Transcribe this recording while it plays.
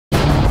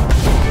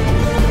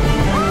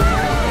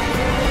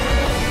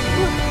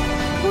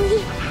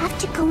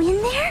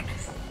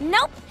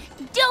Nope.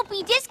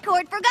 Dopey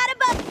Discord forgot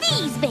about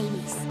these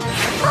babies.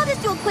 I'll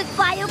just do a quick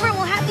flyover and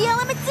we'll have the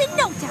elements in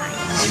no time.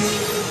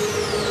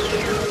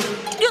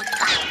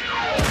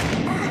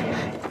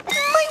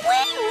 My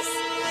wings!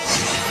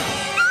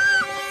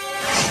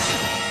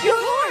 Your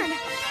horn!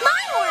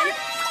 My horn!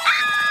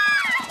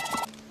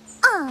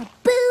 Aw,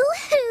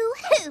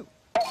 boo-hoo-hoo.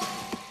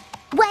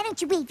 Why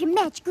don't you wave your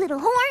magic little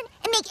horn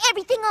and make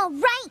everything all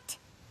right?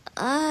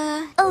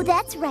 Oh,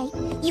 that's right.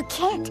 You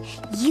can't.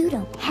 You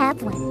don't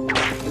have one.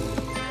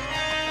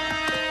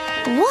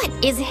 What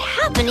is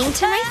happening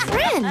to my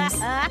friends?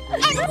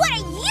 And what are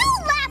you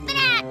laughing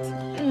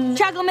at?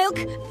 Chocolate milk?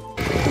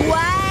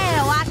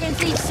 Wow, I can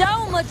see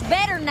so much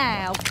better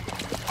now.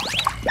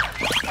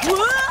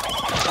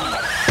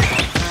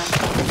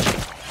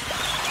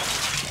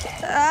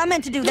 I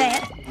meant to do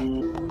that.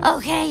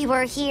 Okay,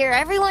 we're here.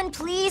 Everyone,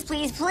 please,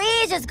 please,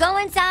 please, just go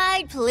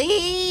inside,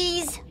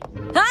 please.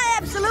 I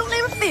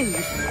absolutely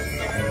refuse.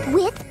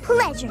 With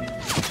pleasure.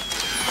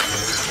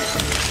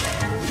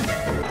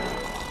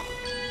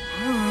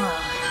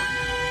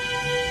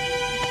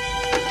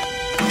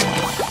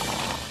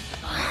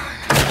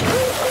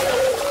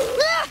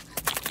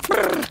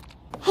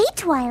 Hey,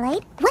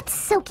 Twilight. What's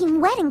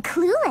soaking wet and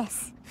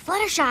clueless?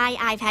 Fluttershy,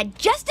 I've had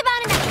just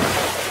about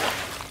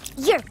enough.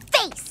 Your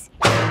face!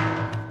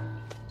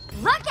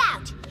 Look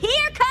out!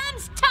 Here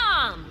comes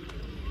Tom!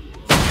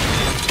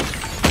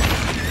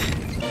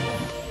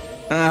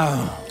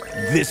 Oh,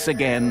 this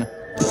again.